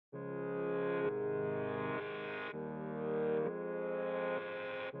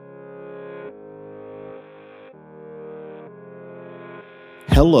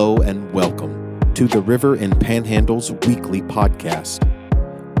Hello and welcome to the River and Panhandle's weekly podcast.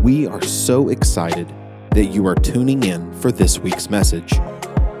 We are so excited that you are tuning in for this week's message.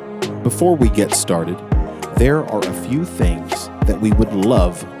 Before we get started, there are a few things that we would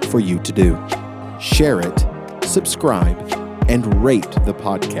love for you to do. Share it, subscribe, and rate the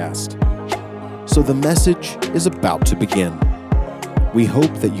podcast. So the message is about to begin. We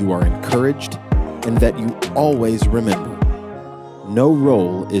hope that you are encouraged and that you always remember, no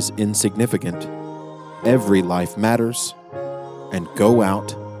role is insignificant. Every life matters, and go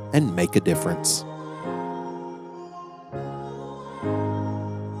out and make a difference.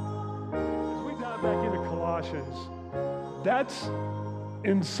 As we dive back into Colossians, that's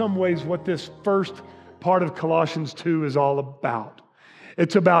in some ways what this first part of Colossians 2 is all about.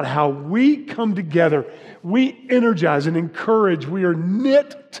 It's about how we come together, we energize and encourage, we are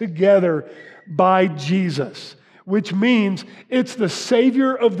knit together by Jesus, which means it's the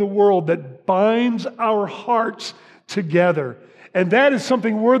Savior of the world that binds our hearts together. And that is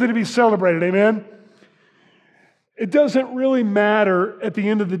something worthy to be celebrated, amen? It doesn't really matter at the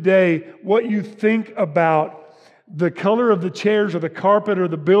end of the day what you think about the color of the chairs or the carpet or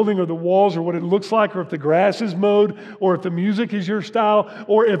the building or the walls or what it looks like, or if the grass is mowed, or if the music is your style,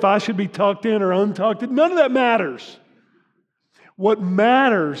 or if I should be tucked in or untucked in. None of that matters. What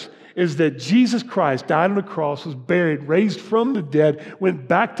matters is that Jesus Christ died on the cross, was buried, raised from the dead, went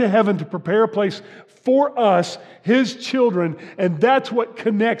back to heaven to prepare a place for us, His children, and that's what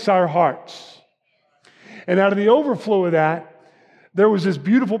connects our hearts. And out of the overflow of that, there was this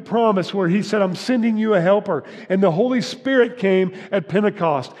beautiful promise where He said, I'm sending you a helper. And the Holy Spirit came at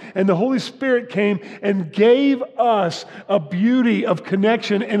Pentecost. And the Holy Spirit came and gave us a beauty of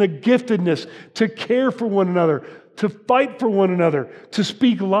connection and a giftedness to care for one another, to fight for one another, to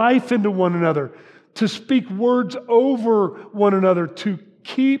speak life into one another, to speak words over one another, to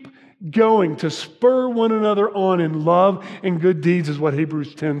keep going, to spur one another on in love and good deeds is what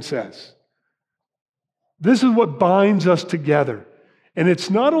Hebrews 10 says. This is what binds us together. And it's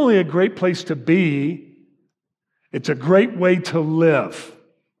not only a great place to be, it's a great way to live.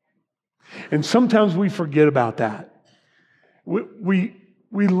 And sometimes we forget about that.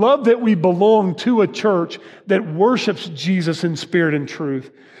 We love that we belong to a church that worships Jesus in spirit and truth.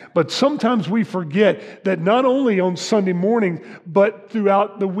 But sometimes we forget that not only on Sunday morning, but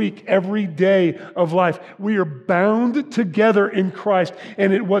throughout the week, every day of life, we are bound together in Christ.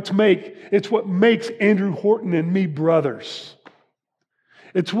 And it's what makes Andrew Horton and me brothers.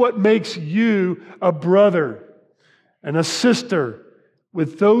 It's what makes you a brother and a sister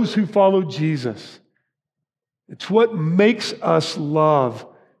with those who follow Jesus. It's what makes us love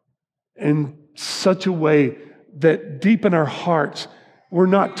in such a way that deep in our hearts, we're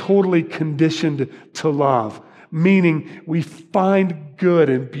not totally conditioned to love, meaning we find good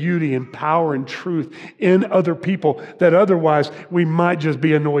and beauty and power and truth in other people that otherwise we might just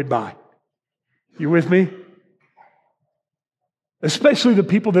be annoyed by. You with me? Especially the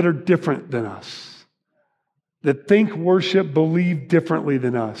people that are different than us, that think, worship, believe differently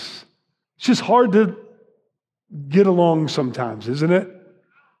than us. It's just hard to get along sometimes, isn't it?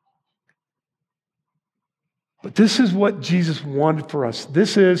 But this is what Jesus wanted for us.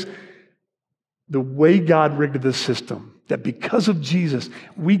 This is the way God rigged the system, that because of Jesus,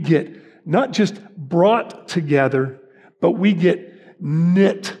 we get not just brought together, but we get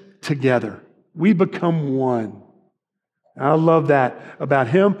knit together. We become one. I love that about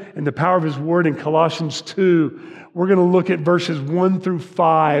Him and the power of His Word in Colossians 2. We're going to look at verses 1 through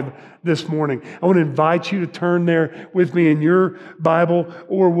 5 this morning. I want to invite you to turn there with me in your Bible,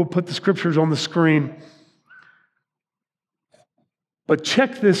 or we'll put the scriptures on the screen. But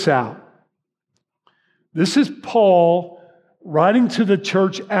check this out. This is Paul writing to the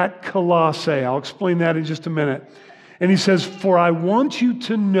church at Colossae. I'll explain that in just a minute. And he says, "For I want you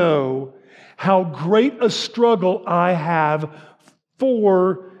to know how great a struggle I have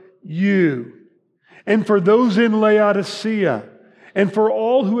for you, and for those in Laodicea, and for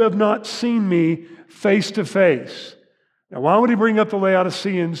all who have not seen me face to face." Now, why would he bring up the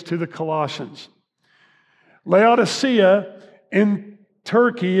Laodiceans to the Colossians? Laodicea in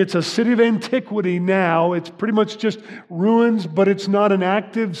Turkey, it's a city of antiquity now. It's pretty much just ruins, but it's not an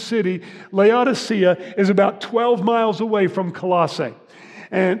active city. Laodicea is about 12 miles away from Colossae.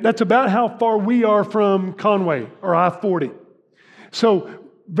 And that's about how far we are from Conway or I-40. So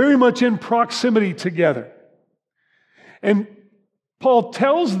very much in proximity together. And Paul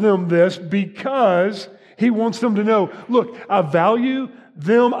tells them this because he wants them to know, look, I value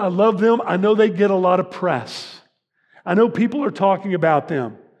them, I love them, I know they get a lot of press. I know people are talking about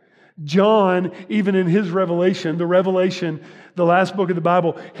them. John, even in his revelation, the revelation the last book of the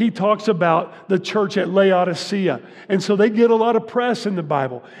Bible, he talks about the church at Laodicea. And so they get a lot of press in the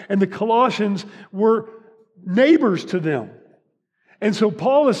Bible. And the Colossians were neighbors to them. And so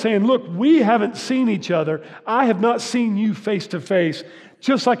Paul is saying, look, we haven't seen each other. I have not seen you face to face,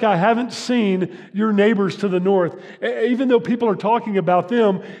 just like I haven't seen your neighbors to the north. Even though people are talking about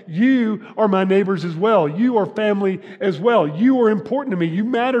them, you are my neighbors as well. You are family as well. You are important to me. You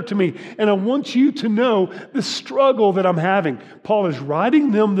matter to me. And I want you to know the struggle that I'm having. Paul is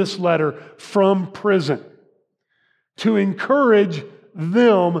writing them this letter from prison to encourage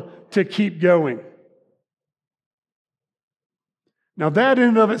them to keep going. Now that in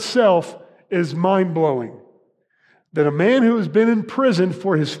and of itself is mind-blowing. That a man who has been in prison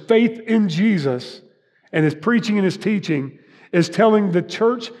for his faith in Jesus and his preaching and his teaching is telling the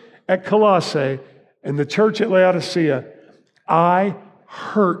church at Colossae and the church at Laodicea, I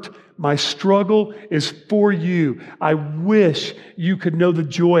hurt. My struggle is for you. I wish you could know the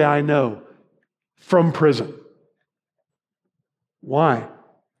joy I know from prison. Why?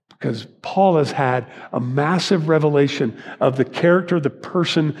 Because Paul has had a massive revelation of the character, the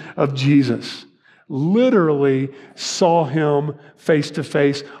person of Jesus. Literally saw him face to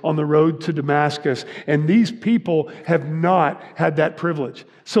face on the road to Damascus. And these people have not had that privilege.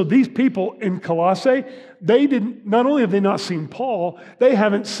 So these people in Colossae, not only have they not seen Paul, they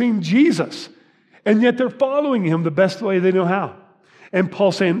haven't seen Jesus. And yet they're following him the best way they know how. And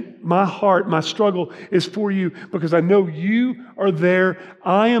Paul's saying, my heart, my struggle is for you because I know you are there.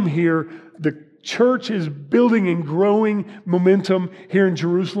 I am here. The church is building and growing momentum here in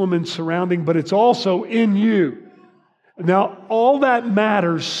Jerusalem and surrounding, but it's also in you. Now, all that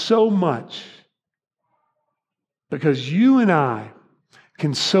matters so much because you and I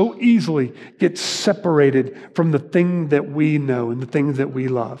can so easily get separated from the thing that we know and the things that we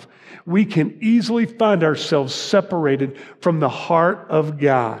love. We can easily find ourselves separated from the heart of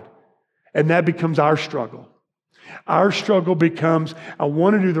God. And that becomes our struggle. Our struggle becomes, I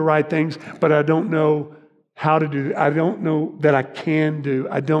want to do the right things, but I don't know how to do it. I don't know that I can do.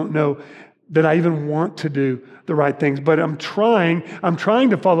 I don't know that I even want to do the right things. But I'm trying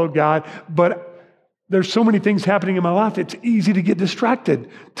to follow God, but there's so many things happening in my life, it's easy to get distracted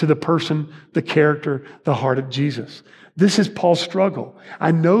to the person, the character, the heart of Jesus. This is Paul's struggle.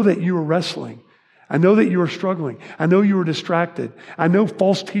 I know that you are wrestling. I know that you are struggling. I know you are distracted. I know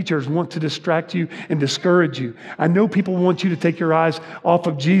false teachers want to distract you and discourage you. I know people want you to take your eyes off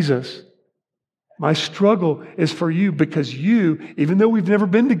of Jesus. My struggle is for you because you, even though we've never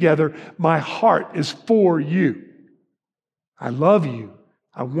been together, my heart is for you. I love you.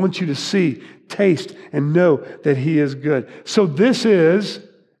 I want you to see, taste, and know that He is good. So this is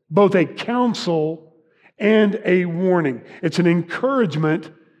both a counsel and a warning. It's an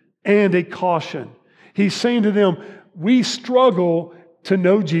encouragement and a caution. He's saying to them, we struggle to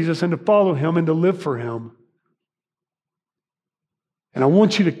know Jesus and to follow Him and to live for Him. And I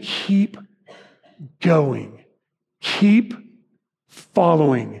want you to keep going. Keep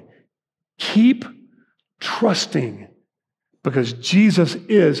following. Keep trusting. Because Jesus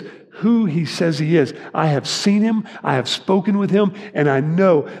is who He says He is. I have seen Him, I have spoken with Him, and I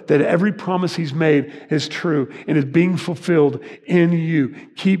know that every promise He's made is true and is being fulfilled in you.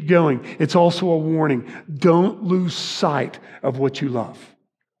 Keep going. It's also a warning. Don't lose sight of what you love.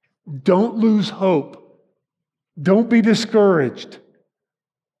 Don't lose hope. Don't be discouraged.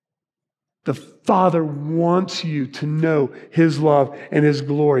 The Father wants you to know His love and His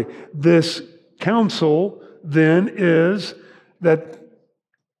glory. This counsel then is that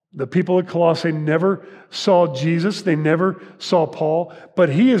the people at Colossae never saw Jesus. They never saw Paul. But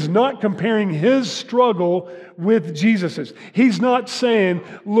he is not comparing his struggle with Jesus's. He's not saying,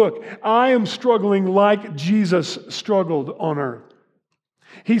 look, I am struggling like Jesus struggled on earth.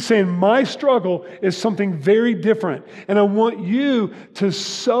 He's saying, my struggle is something very different. And I want you to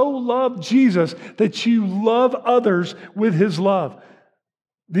so love Jesus that you love others with His love.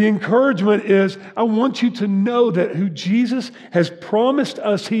 The encouragement is, I want you to know that who Jesus has promised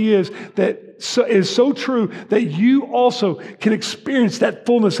us He is, that is so true that you also can experience that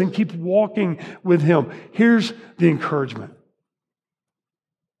fullness and keep walking with Him. Here's the encouragement.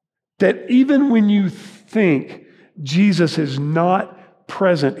 That even when you think Jesus is not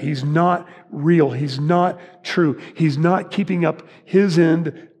present, He's not real, He's not true, He's not keeping up His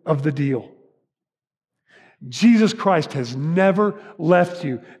end of the deal. Jesus Christ has never left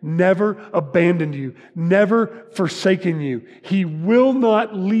you, never abandoned you, never forsaken you. He will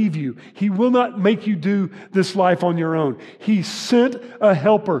not leave you. He will not make you do this life on your own. He sent a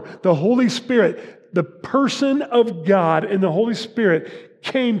helper, the Holy Spirit. The person of God and the Holy Spirit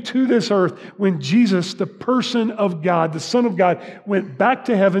came to this earth when Jesus, the person of God, the Son of God, went back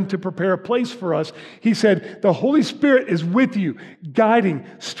to heaven to prepare a place for us. He said, the Holy Spirit is with you, guiding,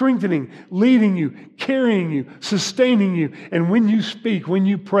 strengthening, leading you, carrying you, sustaining you. And when you speak, when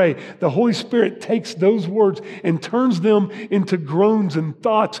you pray, the Holy Spirit takes those words and turns them into groans and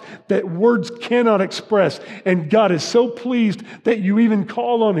thoughts that words cannot express. And God is so pleased that you even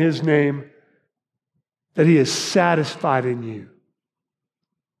call on His name, that He is satisfied in you.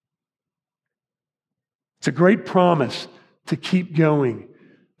 It's a great promise to keep going.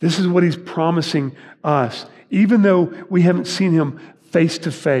 This is what He's promising us. Even though we haven't seen Him face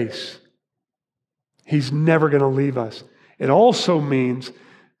to face, He's never going to leave us. It also means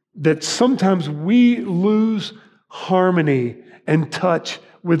that sometimes we lose harmony and touch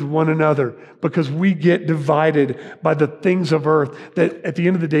with one another because we get divided by the things of earth that at the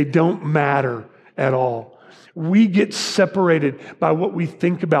end of the day don't matter at all. We get separated by what we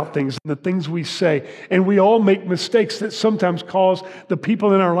think about things and the things we say. And we all make mistakes that sometimes cause the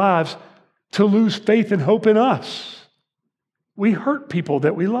people in our lives to lose faith and hope in us. We hurt people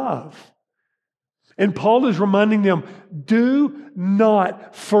that we love. And Paul is reminding them, do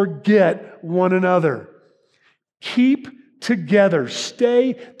not forget one another. Keep together.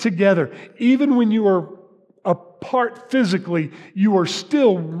 Stay together. Even when you are apart physically, you are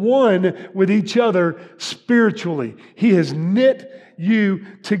still one with each other spiritually. He has knit you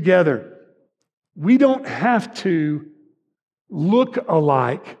together. We don't have to look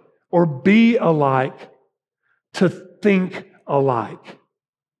alike or be alike to think alike,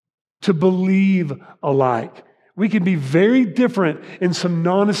 to believe alike. We can be very different in some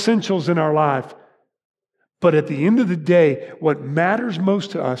non-essentials in our life. But at the end of the day, what matters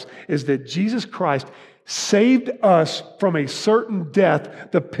most to us is that Jesus Christ saved us from a certain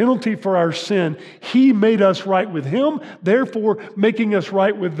death, the penalty for our sin. He made us right with Him, therefore making us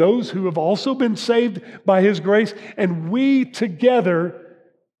right with those who have also been saved by His grace. And we together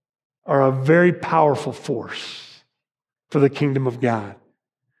are a very powerful force for the kingdom of God.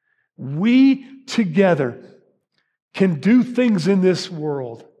 We together can do things in this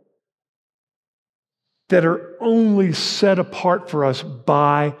world that are only set apart for us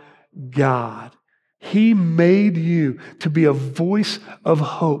by God. He made you to be a voice of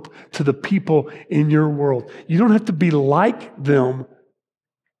hope to the people in your world. You don't have to be like them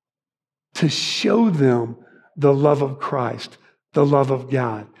to show them the love of Christ, the love of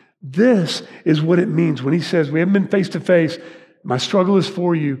God. This is what it means when He says, we haven't been face to face. My struggle is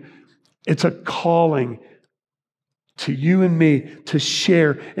for you. It's a calling to you and me to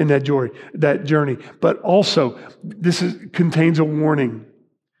share in that journey. But also, contains a warning.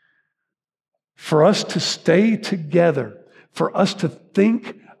 For us to stay together, for us to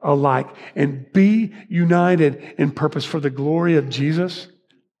think alike and be united in purpose for the glory of Jesus,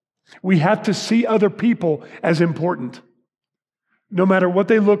 we have to see other people as important. No matter what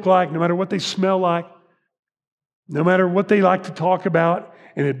they look like, no matter what they smell like, no matter what they like to talk about,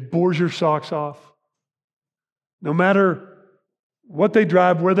 and it bores your socks off. No matter what they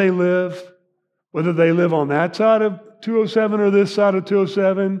drive, where they live, whether they live on that side of 207 or this side of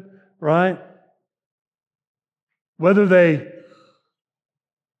 207, right? Whether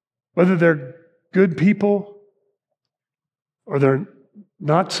they're good people or they're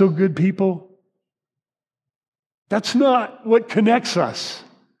not so good people, that's not what connects us.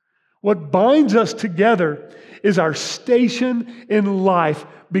 What binds us together is our station in life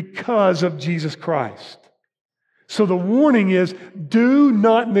because of Jesus Christ. So the warning is, do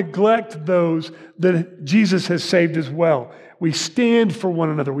not neglect those that Jesus has saved as well. We stand for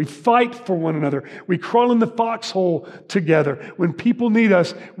one another. We fight for one another. We crawl in the foxhole together. When people need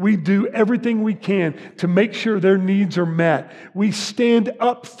us, we do everything we can to make sure their needs are met. We stand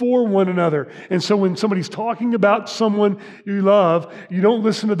up for one another. And so when somebody's talking about someone you love, you don't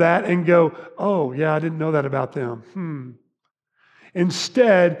listen to that and go, oh, yeah, I didn't know that about them.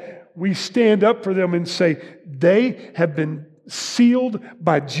 Instead, we stand up for them and say, they have been sealed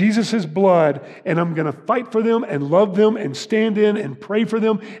by Jesus' blood, and I'm going to fight for them and love them and stand in and pray for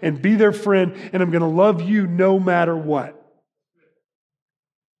them and be their friend, and I'm going to love you no matter what.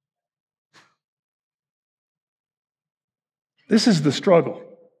 This is the struggle.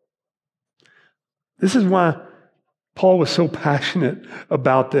 This is why Paul was so passionate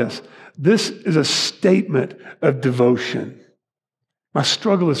about this. This is a statement of devotion. My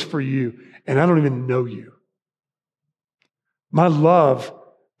struggle is for you, and I don't even know you. My love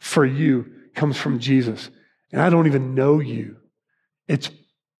for you comes from Jesus, and I don't even know you. It's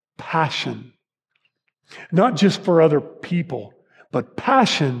passion. Not just for other people, but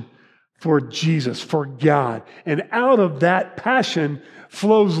passion for Jesus, for God. And out of that passion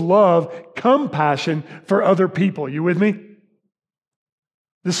flows love, compassion for other people. You with me?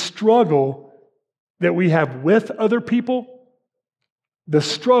 The struggle that we have with other people, the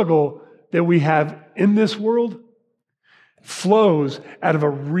struggle that we have in this world, flows out of a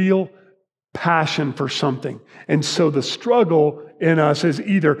real passion for something. And so the struggle in us is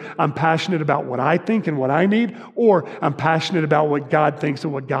either I'm passionate about what I think and what I need, or I'm passionate about what God thinks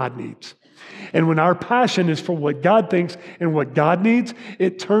and what God needs. And when our passion is for what God thinks and what God needs,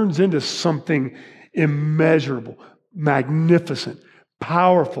 it turns into something immeasurable, magnificent,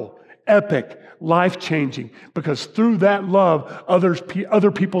 powerful, epic, life-changing, because through that love,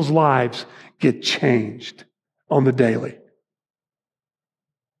 other people's lives get changed on the daily.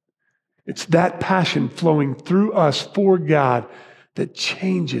 It's that passion flowing through us for God that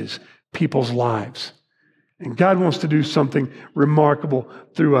changes people's lives. And God wants to do something remarkable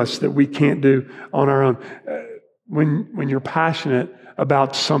through us that we can't do on our own. When you're passionate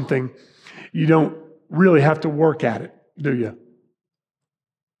about something, you don't really have to work at it, do you?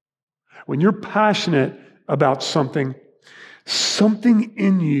 When you're passionate about something, something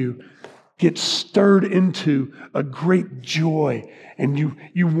in you gets stirred into a great joy, and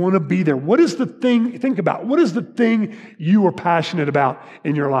you want to be there. What is the thing, think about, what is the thing you are passionate about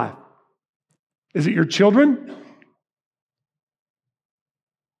in your life? Is it your children?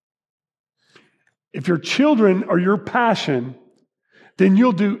 If your children are your passion, then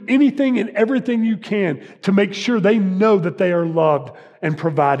you'll do anything and everything you can to make sure they know that they are loved and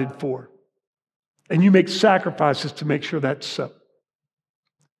provided for. And you make sacrifices to make sure that's so.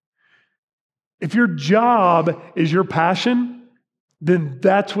 If your job is your passion, then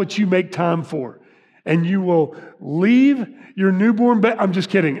that's what you make time for. And you will leave your newborn baby. I'm just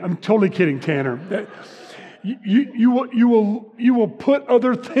kidding. I'm totally kidding, Tanner. You will put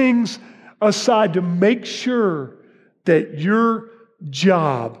other things aside to make sure that your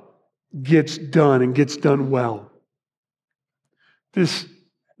job gets done and gets done well. This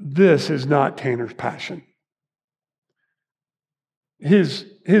is not Tanner's passion.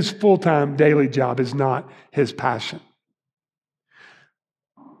 His full-time daily job is not his passion.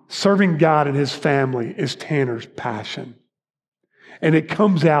 Serving God and his family is Tanner's passion. And it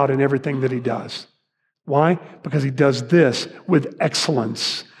comes out in everything that he does. Why? Because he does this with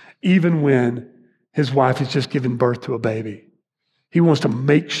excellence, even when his wife has just given birth to a baby. He wants to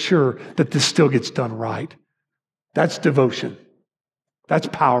make sure that this still gets done right. That's devotion. That's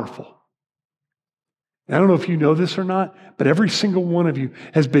powerful. And I don't know if you know this or not, but every single one of you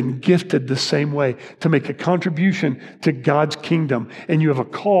has been gifted the same way to make a contribution to God's kingdom. And you have a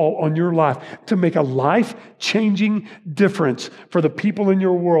call on your life to make a life-changing difference for the people in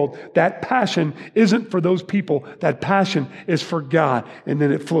your world. That passion isn't for those people. That passion is for God. And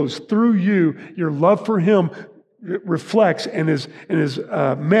then it flows through you. Your love for him reflects and is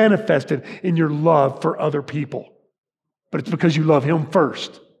manifested in your love for other people. But it's because you love him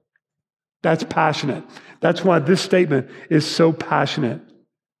first. That's passionate. That's why this statement is so passionate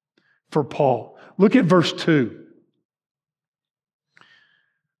for Paul. Look at verse 2.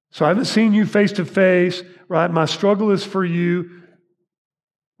 So I haven't seen you face to face, right? My struggle is for you.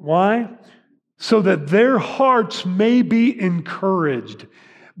 Why? So that their hearts may be encouraged,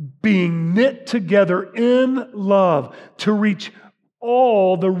 being knit together in love to reach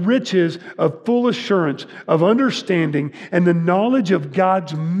all the riches of full assurance of understanding and the knowledge of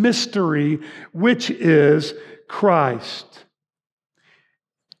God's mystery, which is Christ.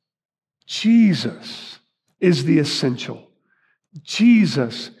 Jesus is the essential.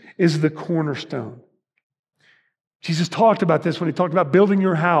 Jesus is the cornerstone. Jesus talked about this when he talked about building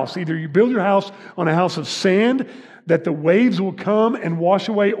your house. Either you build your house on a house of sand that the waves will come and wash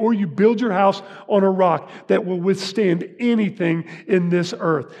away, or you build your house on a rock that will withstand anything in this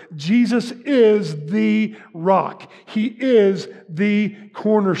earth. Jesus is the rock. He is the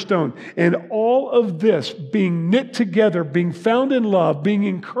cornerstone. And all of this being knit together, being found in love, being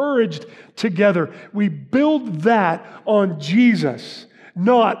encouraged together, we build that on Jesus,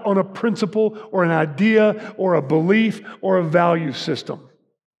 not on a principle or an idea or a belief or a value system.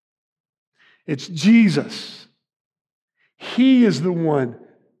 It's Jesus. He is the one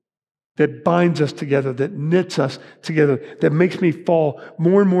that binds us together, that knits us together, that makes me fall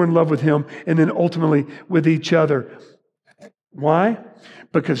more and more in love with him and then ultimately with each other. Why?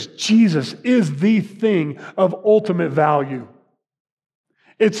 Because Jesus is the thing of ultimate value.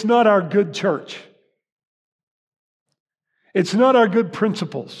 It's not our good church. It's not our good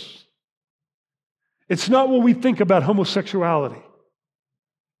principles. It's not what we think about homosexuality.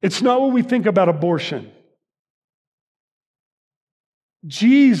 It's not what we think about abortion.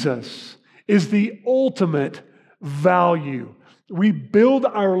 Jesus is the ultimate value. We build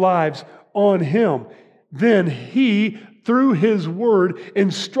our lives on Him. Then He, through His Word,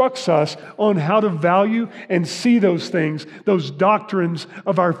 instructs us on how to value and see those things, those doctrines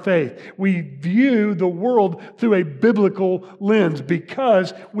of our faith. We view the world through a biblical lens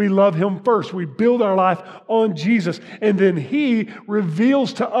because we love Him first. We build our life on Jesus, and then He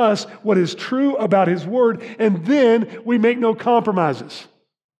reveals to us what is true about His Word, and then we make no compromises.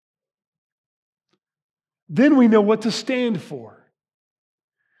 Then we know what to stand for.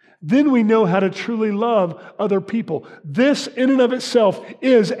 Then we know how to truly love other people. This, in and of itself,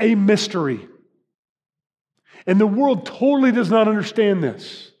 is a mystery. And the world totally does not understand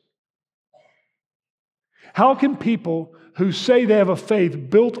this. How can people who say they have a faith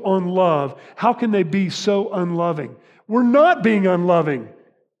built on love, how can they be so unloving? We're not being unloving.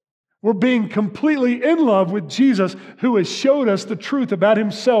 We're being completely in love with Jesus, who has showed us the truth about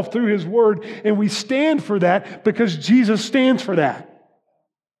Himself through His Word, and we stand for that because Jesus stands for that.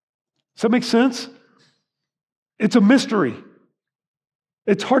 Does that make sense? It's a mystery.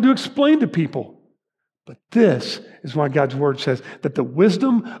 It's hard to explain to people. But this is why God's Word says that the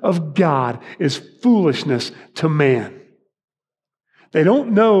wisdom of God is foolishness to man. They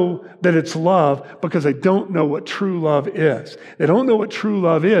don't know that it's love because they don't know what true love is. They don't know what true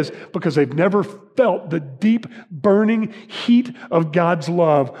love is because they've never felt the deep, burning heat of God's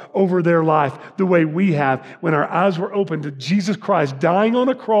love over their life the way we have when our eyes were open to Jesus Christ dying on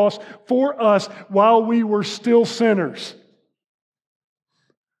a cross for us while we were still sinners.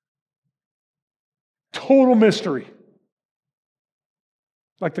 Total mystery.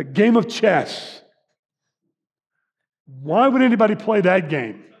 Like the game of chess. Why would anybody play that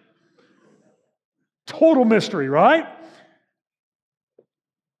game? Total mystery, right?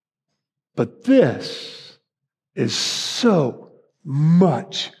 But this is so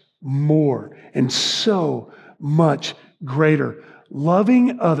much more and so much greater.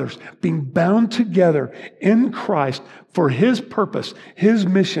 Loving others, being bound together in Christ for His purpose, His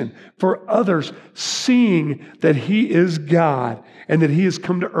mission, for others seeing that He is God and that He has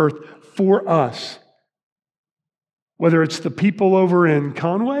come to earth for us. Whether it's the people over in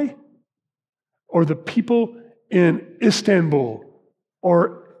Conway or the people in Istanbul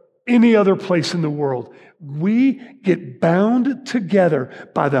or any other place in the world, we get bound together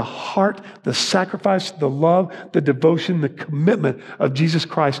by the heart, the sacrifice, the love, the devotion, the commitment of Jesus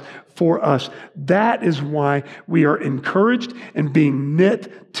Christ for us. That is why we are encouraged and being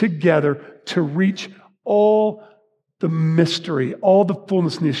knit together to reach all the mystery, all the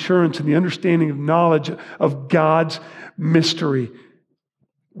fullness and the assurance and the understanding of knowledge of God's mystery.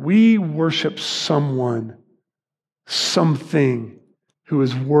 We worship someone, something who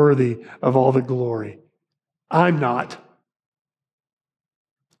is worthy of all the glory. I'm not.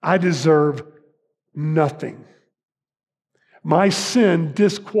 I deserve nothing. My sin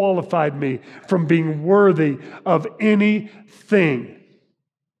disqualified me from being worthy of anything.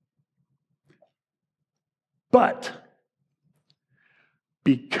 But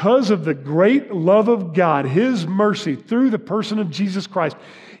because of the great love of God, His mercy through the person of Jesus Christ,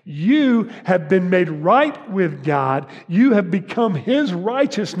 you have been made right with God. You have become His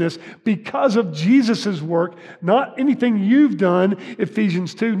righteousness because of Jesus' work, not anything you've done,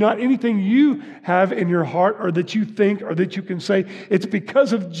 Ephesians 2, not anything you have in your heart or that you think or that you can say. It's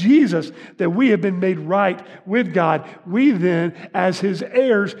because of Jesus that we have been made right with God. We then, as His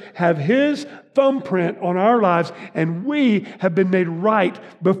heirs, have His thumbprint on our lives, and we have been made right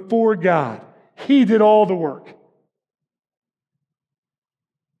before God. He did all the work.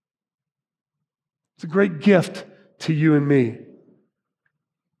 It's a great gift to you and me.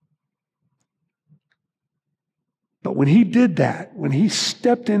 But when He did that, when He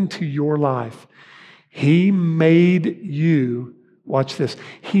stepped into your life, He made you, watch this,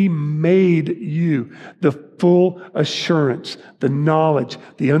 He made you the full assurance, the knowledge,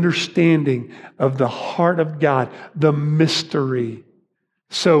 the understanding of the heart of God, the mystery.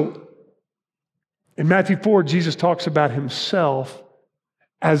 So, in Matthew 4, Jesus talks about Himself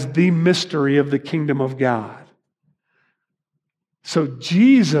as the mystery of the kingdom of God. So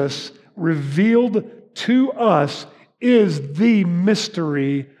Jesus revealed to us is the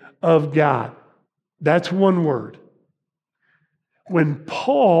mystery of God. That's one word. When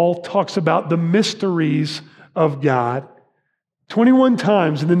Paul talks about the mysteries of God, 21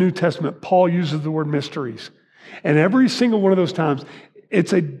 times in the New Testament, Paul uses the word mysteries. And every single one of those times,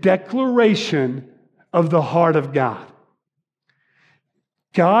 it's a declaration of the heart of God.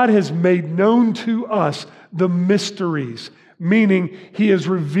 God has made known to us the mysteries, meaning He has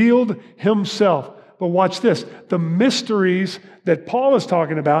revealed Himself. But watch this. The mysteries that Paul is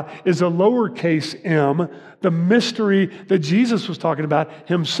talking about is a lowercase m. The mystery that Jesus was talking about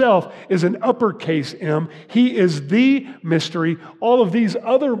himself is an uppercase M. He is the mystery. All of these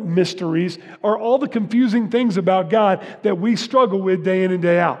other mysteries are all the confusing things about God that we struggle with day in and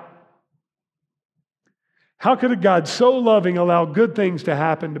day out. How could a God so loving allow good things to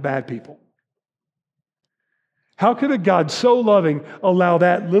happen to bad people? How could a God so loving allow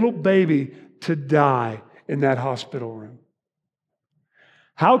that little baby to die in that hospital room?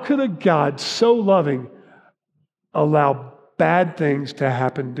 How could a God so loving allow bad things to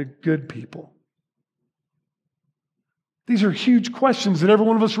happen to good people? These are huge questions that every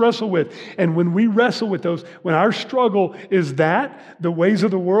one of us wrestle with. And when we wrestle with those, when our struggle is that, the ways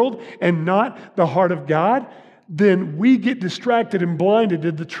of the world, and not the heart of God, then we get distracted and blinded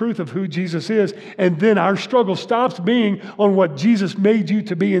to the truth of who Jesus is. And then our struggle stops being on what Jesus made you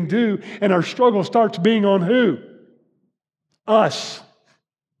to be and do, and our struggle starts being on who? Us.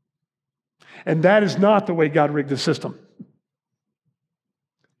 And that is not the way God rigged the system.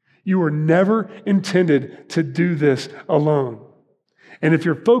 You were never intended to do this alone. And if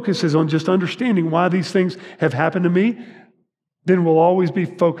your focus is on just understanding why these things have happened to me, then we'll always be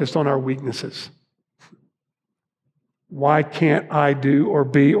focused on our weaknesses. Why can't I do or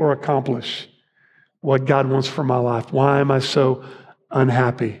be or accomplish what God wants for my life? Why am I so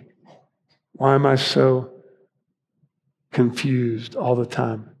unhappy? Why am I so confused all the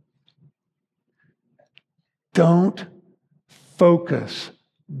time? Don't focus.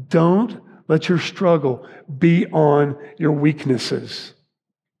 Don't let your struggle be on your weaknesses.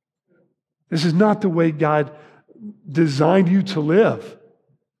 This is not the way God designed you to live.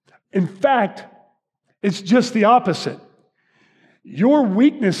 In fact, it's just the opposite. Your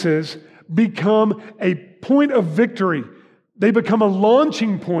weaknesses become a point of victory. They become a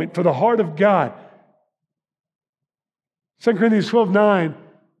launching point for the heart of God. 2 Corinthians 12:9,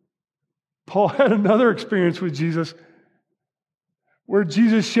 Paul had another experience with Jesus where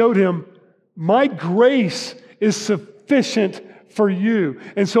Jesus showed him, my grace is sufficient for you.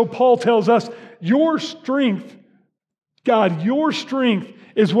 And so Paul tells us, your strength, God, your strength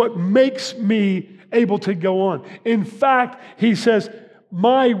is what makes me able to go on. In fact, he says,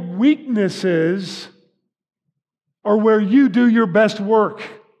 my weaknesses are where you do your best work.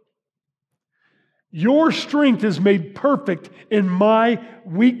 Your strength is made perfect in my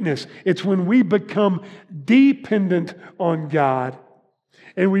weakness. It's when we become dependent on God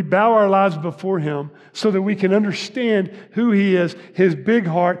and we bow our lives before Him so that we can understand who He is, His big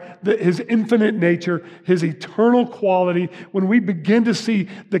heart, His infinite nature, His eternal quality. When we begin to see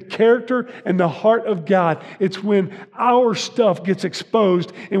the character and the heart of God, it's when our stuff gets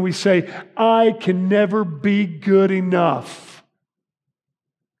exposed and we say, I can never be good enough,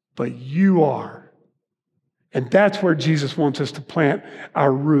 but you are. And that's where Jesus wants us to plant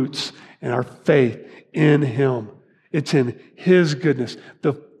our roots and our faith in Him. It's in His goodness,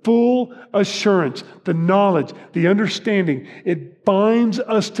 the full assurance, the knowledge, the understanding. It binds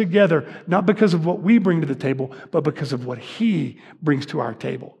us together, not because of what we bring to the table, but because of what He brings to our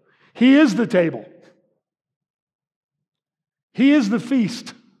table. He is the table. He is the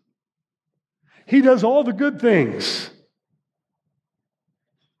feast. He does all the good things.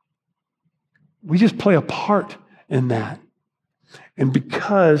 We just play a part in that. And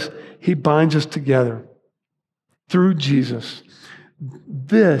because He binds us together through Jesus,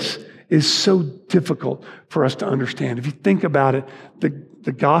 this is so difficult for us to understand. If you think about it,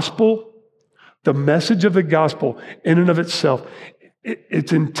 the gospel, the message of the gospel in and of itself,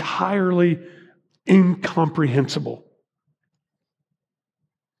 it's entirely incomprehensible.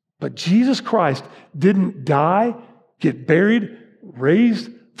 But Jesus Christ didn't die, get buried, raised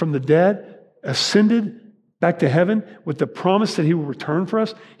from the dead, ascended back to heaven with the promise that He will return for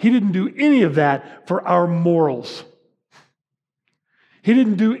us. He didn't do any of that for our morals. He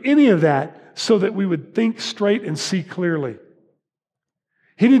didn't do any of that so that we would think straight and see clearly.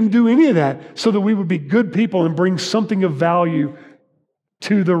 He didn't do any of that so that we would be good people and bring something of value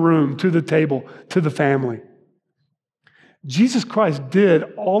to the room, to the table, to the family. Jesus Christ did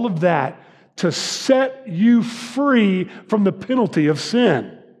all of that to set you free from the penalty of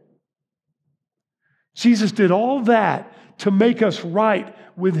sin. Jesus did all that to make us right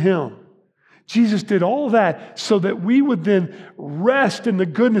with Him. Jesus did all that so that we would then rest in the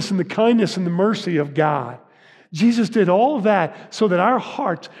goodness and the kindness and the mercy of God. Jesus did all of that so that our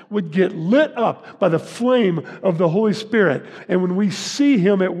hearts would get lit up by the flame of the Holy Spirit. And when we see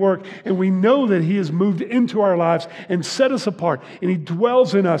Him at work and we know that He has moved into our lives and set us apart and He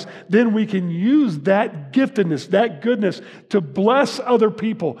dwells in us, then we can use that giftedness, that goodness to bless other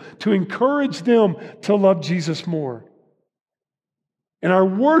people, to encourage them to love Jesus more. And our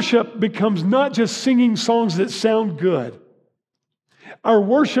worship becomes not just singing songs that sound good. Our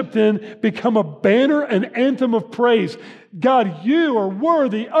worship then become a banner, an anthem of praise. God, you are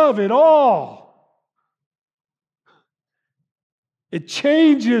worthy of it all. It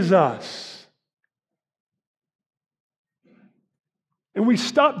changes us. And we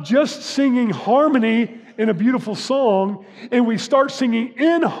stop just singing harmony in a beautiful song, and we start singing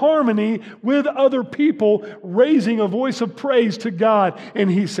in harmony with other people, raising a voice of praise to God. And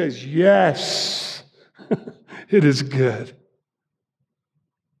He says, yes, it is good.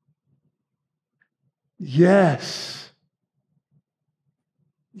 Yes.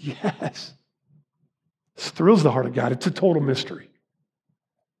 Yes. This thrills the heart of God. It's a total mystery.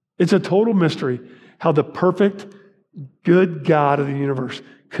 It's a total mystery how the perfect, good God of the universe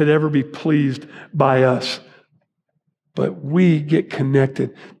could ever be pleased by us. But we get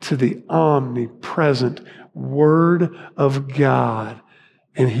connected to the omnipresent Word of God.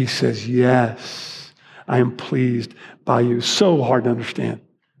 And He says, yes, I am pleased by you. So hard to understand.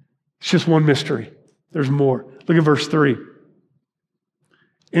 It's just one mystery. There's more. Look at verse 3.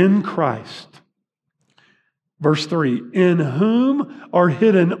 In Christ. Verse 3. In whom are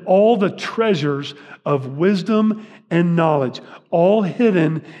hidden all the treasures of wisdom and knowledge. All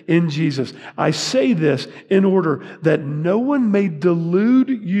hidden in Jesus. I say this in order that no one may delude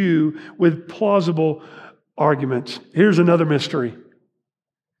you with plausible arguments. Here's another mystery.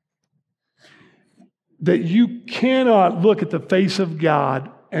 That you cannot look at the face of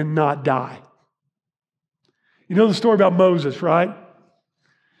God and not die. You know the story about Moses, right?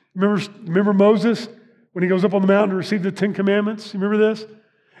 Remember Moses when he goes up on the mountain to receive the 10 Commandments? You remember this?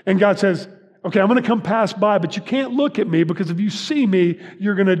 And God says, okay, I'm going to come pass by, but you can't look at me because if you see me,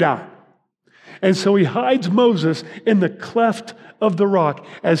 you're going to die. And so He hides Moses in the cleft of the rock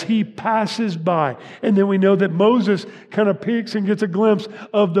as He passes by. And then we know that Moses kind of peeks and gets a glimpse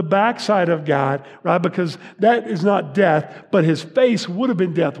of the backside of God, right? Because that is not death, but his face would have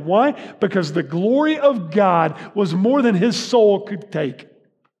been death. Why? Because the glory of God was more than his soul could take.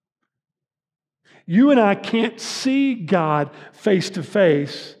 You and I can't see God face to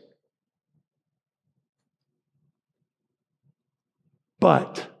face,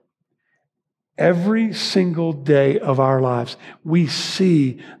 but every single day of our lives, we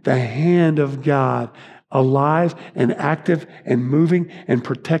see the hand of God alive and active and moving and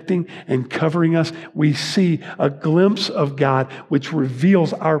protecting and covering us. We see a glimpse of God which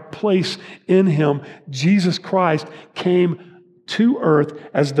reveals our place in Him. Jesus Christ came to earth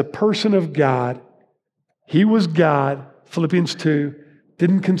as the person of God. He was God, Philippians 2,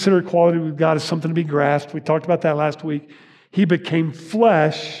 didn't consider equality with God as something to be grasped. We talked about that last week. He became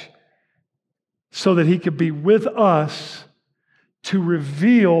flesh so that He could be with us to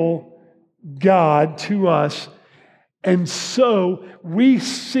reveal God to us. And so we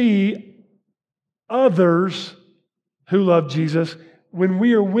see others who love Jesus. When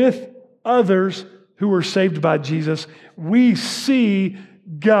we are with others who are saved by Jesus, we see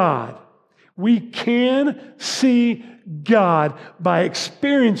God. We can see God by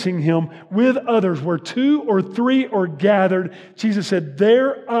experiencing Him with others. Where 2 or 3 are gathered, Jesus said,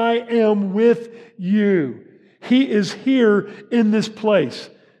 there I am with you. He is here in this place.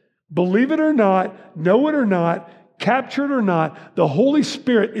 Believe it or not, know it or not, capture it or not, the Holy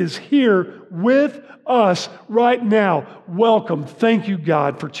Spirit is here with us right now. Welcome. Thank you,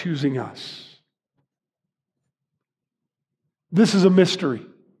 God, for choosing us. This is a mystery.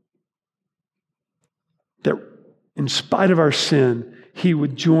 That in spite of our sin, He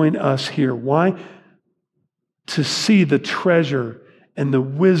would join us here. Why? To see the treasure and the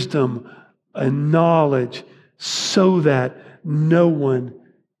wisdom and knowledge so that no one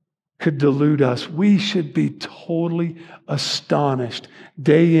could delude us. We should be totally astonished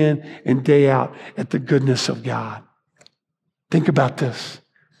day in and day out at the goodness of God. Think about this.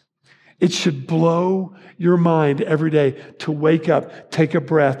 It should blow your mind every day to wake up, take a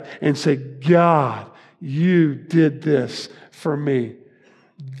breath, and say, God, you did this for me.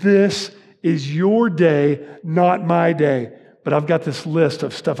 This is your day, not my day. But I've got this list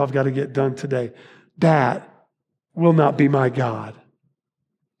of stuff I've got to get done today. That will not be my God.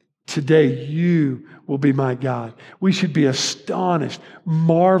 Today, you will be my God. We should be astonished,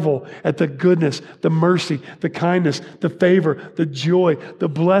 marvel at the goodness, the mercy, the kindness, the favor, the joy, the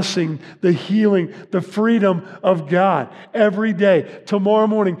blessing, the healing, the freedom of God every day. Tomorrow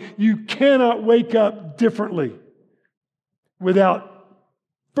morning, you cannot wake up differently without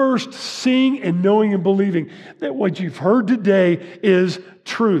first seeing and knowing and believing that what you've heard today is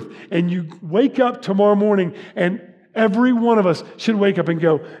truth. And you wake up tomorrow morning, and every one of us should wake up and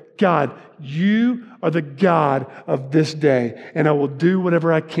go, God, you are the God of this day, and I will do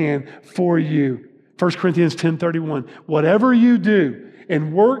whatever I can for you. 1 Corinthians 10:31, whatever you do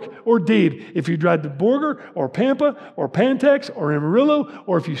in work or deed, if you drive to Borger or Pampa or Pantex or Amarillo,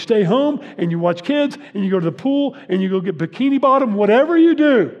 or if you stay home and you watch kids and you go to the pool and you go get bikini bottom, whatever you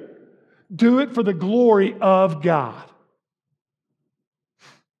do it for the glory of God.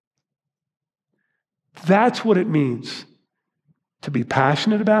 That's what it means to be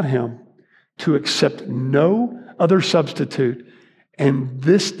passionate about Him, to accept no other substitute, and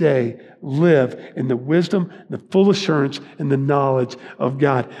this day live in the wisdom, the full assurance, and the knowledge of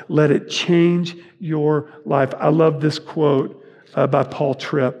God. Let it change your life. I love this quote by Paul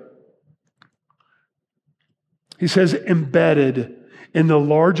Tripp. He says, embedded in the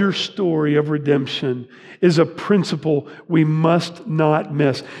larger story of redemption is a principle we must not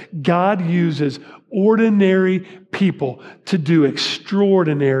miss. God uses ordinary people to do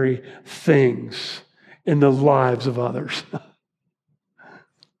extraordinary things in the lives of others.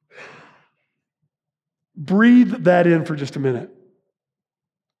 Breathe that in for just a minute.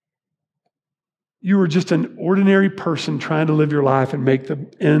 You are just an ordinary person trying to live your life and make the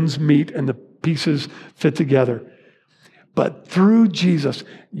ends meet and the pieces fit together. But through Jesus,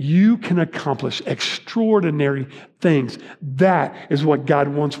 you can accomplish extraordinary things. That is what God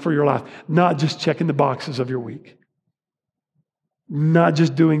wants for your life. Not just checking the boxes of your week. Not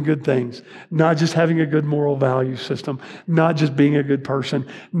just doing good things. Not just having a good moral value system. Not just being a good person.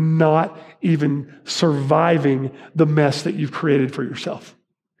 Not even surviving the mess that you've created for yourself.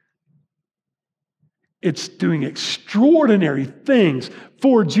 It's doing extraordinary things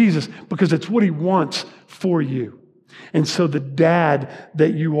for Jesus because it's what He wants for you. And so the dad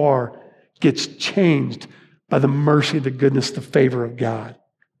that you are gets changed by the mercy, the goodness, the favor of God.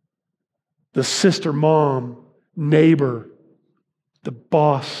 The sister, mom, neighbor, the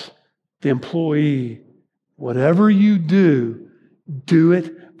boss, the employee, whatever you do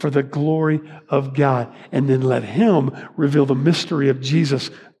it for the glory of God. And then let Him reveal the mystery of Jesus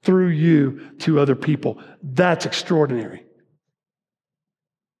through you to other people. That's extraordinary.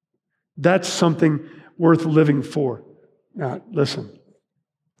 That's something worth living for. Now, listen,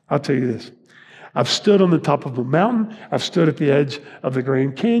 I'll tell you this. I've stood on the top of a mountain. I've stood at the edge of the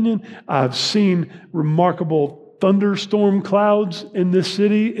Grand Canyon. I've seen remarkable thunderstorm clouds in this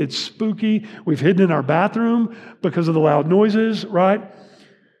city. It's spooky. We've hidden in our bathroom because of the loud noises, right?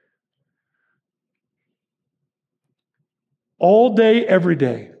 All day, every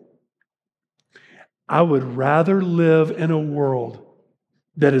day. I would rather live in a world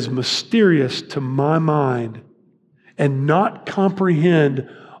that is mysterious to my mind and not comprehend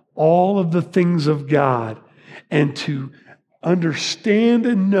all of the things of God, and to understand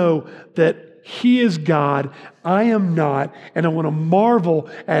and know that He is God, I am not, and I want to marvel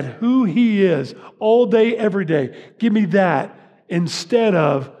at who He is all day, every day. Give me that instead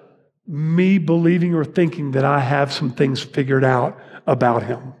of me believing or thinking that I have some things figured out about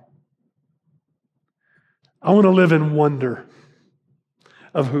Him. I want to live in wonder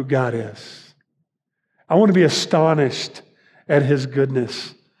of who God is. I want to be astonished at His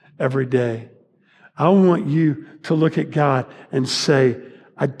goodness every day. I want you to look at God and say,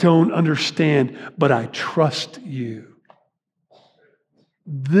 I don't understand, but I trust you.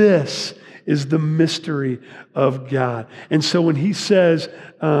 This is the mystery of God. And so when he says,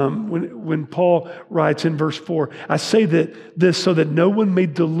 when Paul writes in verse 4, I say that this so that no one may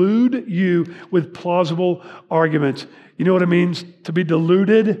delude you with plausible arguments. You know what it means to be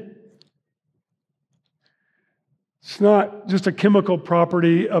deluded? It's not just a chemical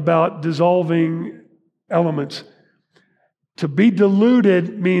property about dissolving elements. To be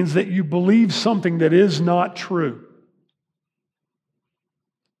deluded means that you believe something that is not true.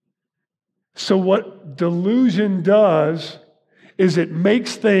 So what delusion does is it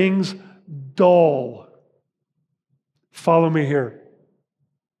makes things dull. Follow me here.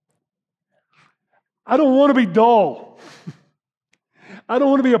 I don't want to be dull. I don't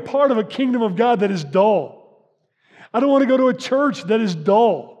want to be a part of a kingdom of God that is dull. I don't want to go to a church that is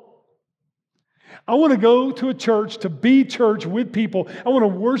dull. I want to go to a church to be church with people. I want to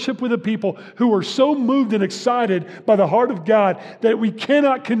worship with the people who are so moved and excited by the heart of God that we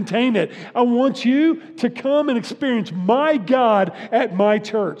cannot contain it. I want you to come and experience my God at my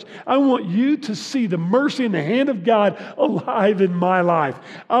church. I want you to see the mercy and the hand of God alive in my life.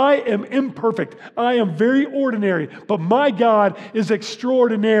 I am imperfect. I am very ordinary, but my God is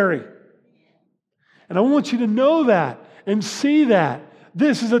extraordinary. And I want you to know that and see that.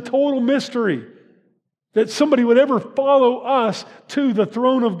 This is a total mystery. That somebody would ever follow us to the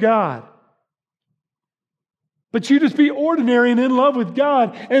throne of God. But you just be ordinary and in love with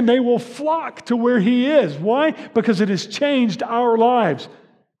God, and they will flock to where He is. Why? Because it has changed our lives.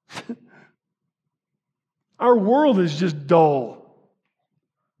 Our world is just dull.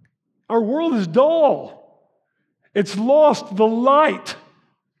 Our world is dull. It's lost the light.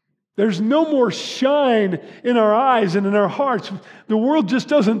 There's no more shine in our eyes and in our hearts. The world just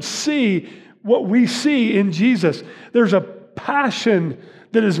doesn't see what we see in Jesus. There's a passion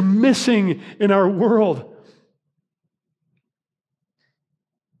that is missing in our world.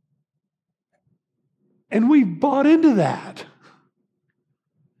 And we bought into that.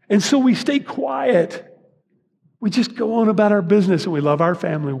 And so we stay quiet. We just go on about our business and we love our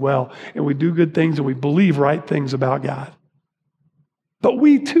family well and we do good things and we believe right things about God. But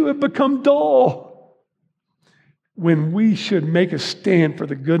we too have become dull. When we should make a stand for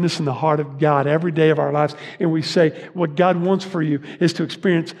the goodness and the heart of God every day of our lives. And we say, what God wants for you is to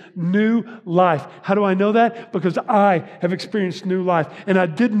experience new life. How do I know that? Because I have experienced new life and I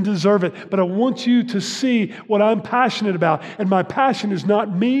didn't deserve it. But I want you to see what I'm passionate about. And my passion is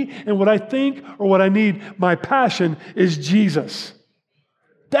not me and what I think or what I need. My passion is Jesus.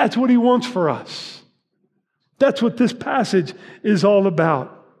 That's what He wants for us. That's what this passage is all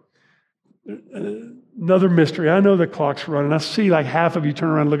about. Another mystery. I know the clock's running. I see like half of you turn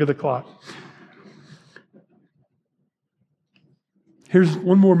around and look at the clock. Here's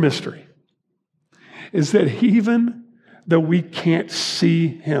one more mystery. Is that even though we can't see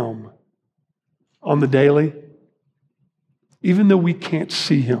Him on the daily, even though we can't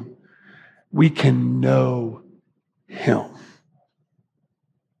see Him, we can know Him.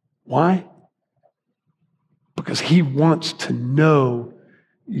 Why? Because He wants to know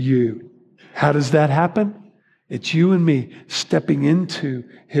you. How does that happen? It's you and me stepping into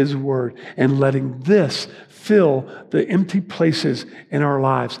His Word and letting this fill the empty places in our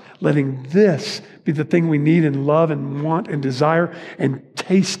lives. Letting this be the thing we need and love and want and desire and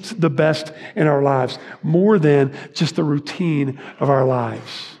taste the best in our lives, more than just the routine of our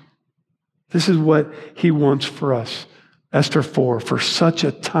lives. This is what He wants for us. Esther 4, for such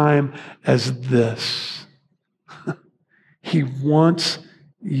a time as this. He wants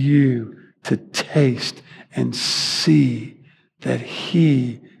you to taste and see that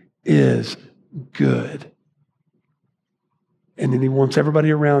He is good. And then He wants everybody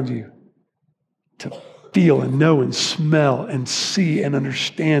around you to feel and know and smell and see and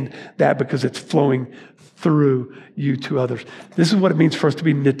understand that because it's flowing through you to others. This is what it means for us to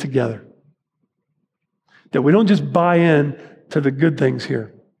be knit together. That we don't just buy in to the good things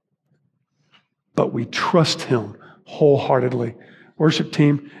here, but we trust Him wholeheartedly. Worship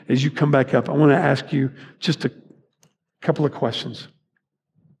team, as you come back up, I want to ask you just a couple of questions.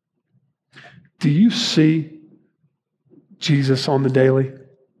 Do you see Jesus on the daily?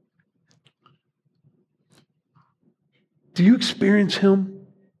 Do you experience Him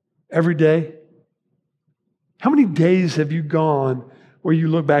every day? How many days have you gone where you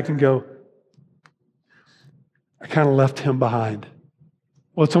look back and go, I kind of left Him behind?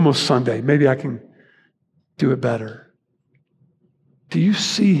 Well, it's almost Sunday. Maybe I can do it better. Do you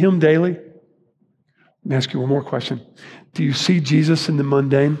see Him daily? Let me ask you one more question. Do you see Jesus in the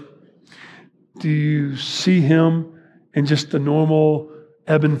mundane? Do you see Him in just the normal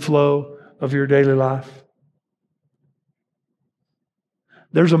ebb and flow of your daily life?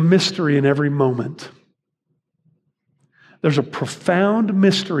 There's a mystery in every moment. There's a profound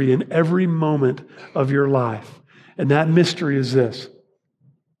mystery in every moment of your life. And that mystery is this.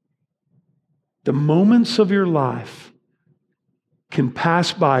 The moments of your life can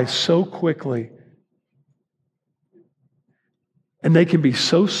pass by so quickly, and they can be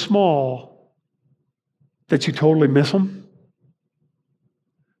so small that you totally miss them.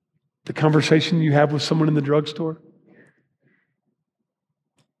 The conversation you have with someone in the drugstore,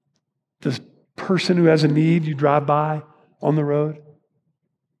 the person who has a need you drive by on the road.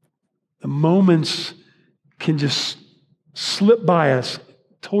 The moments can just slip by us,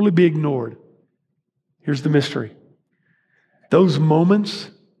 totally be ignored. Here's the mystery. Those moments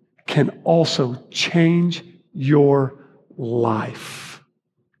can also change your life.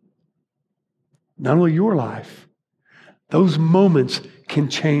 not only your life, those moments can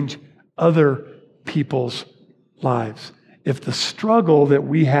change other people's lives. If the struggle that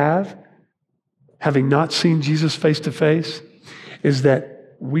we have, having not seen Jesus face to face, is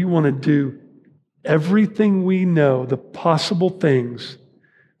that we want to do everything we know, the possible things,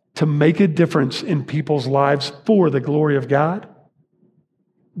 to make a difference in people's lives for the glory of God,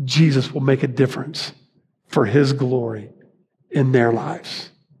 Jesus will make a difference for His glory in their lives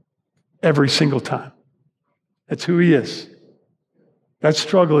every single time. That's who He is. That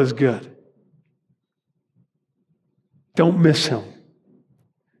struggle is good. Don't miss Him.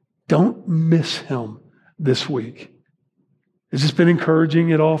 Don't miss Him this week. Has this been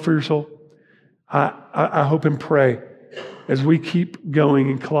encouraging at all for your soul? I hope and pray as we keep going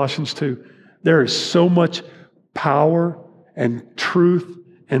in Colossians 2, there is so much power and truth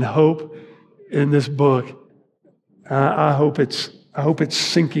and hope in this book. I hope it's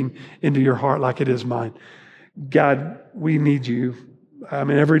sinking into your heart like it is mine. God, we need you. I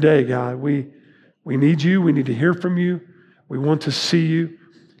mean, every day, God, we need you. We need to hear from you. We want to see you.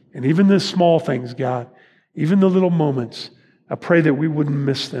 And even the small things, God, even the little moments, I pray that we wouldn't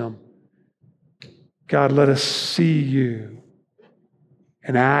miss them. God, let us see you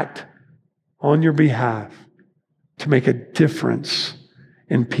and act on your behalf to make a difference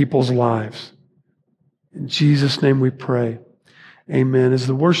in people's lives. In Jesus' name we pray. Amen. As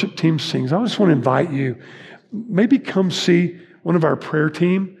the worship team sings, I just want to invite you, maybe come see one of our prayer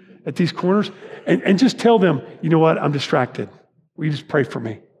team at these corners and just tell them, you know what, I'm distracted. Will you just pray for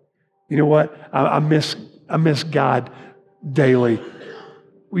me? You know what, I miss God daily.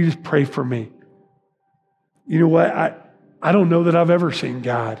 Will you just pray for me? You know what, I don't know that I've ever seen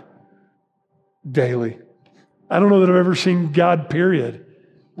God daily. I don't know that I've ever seen God, period.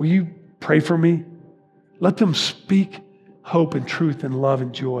 Will you pray for me? Let them speak hope and truth and love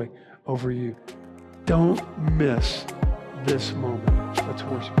and joy over you. Don't miss this moment. Let's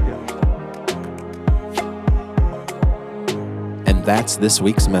worship together. And that's this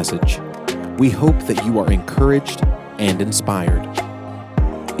week's message. We hope that you are encouraged and inspired.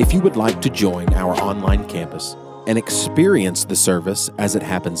 If you would like to join our online campus and experience the service as it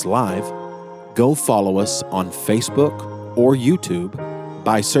happens live, go follow us on Facebook or YouTube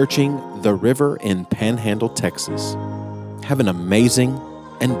by searching The River in Panhandle, Texas. Have an amazing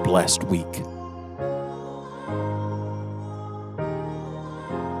and blessed week.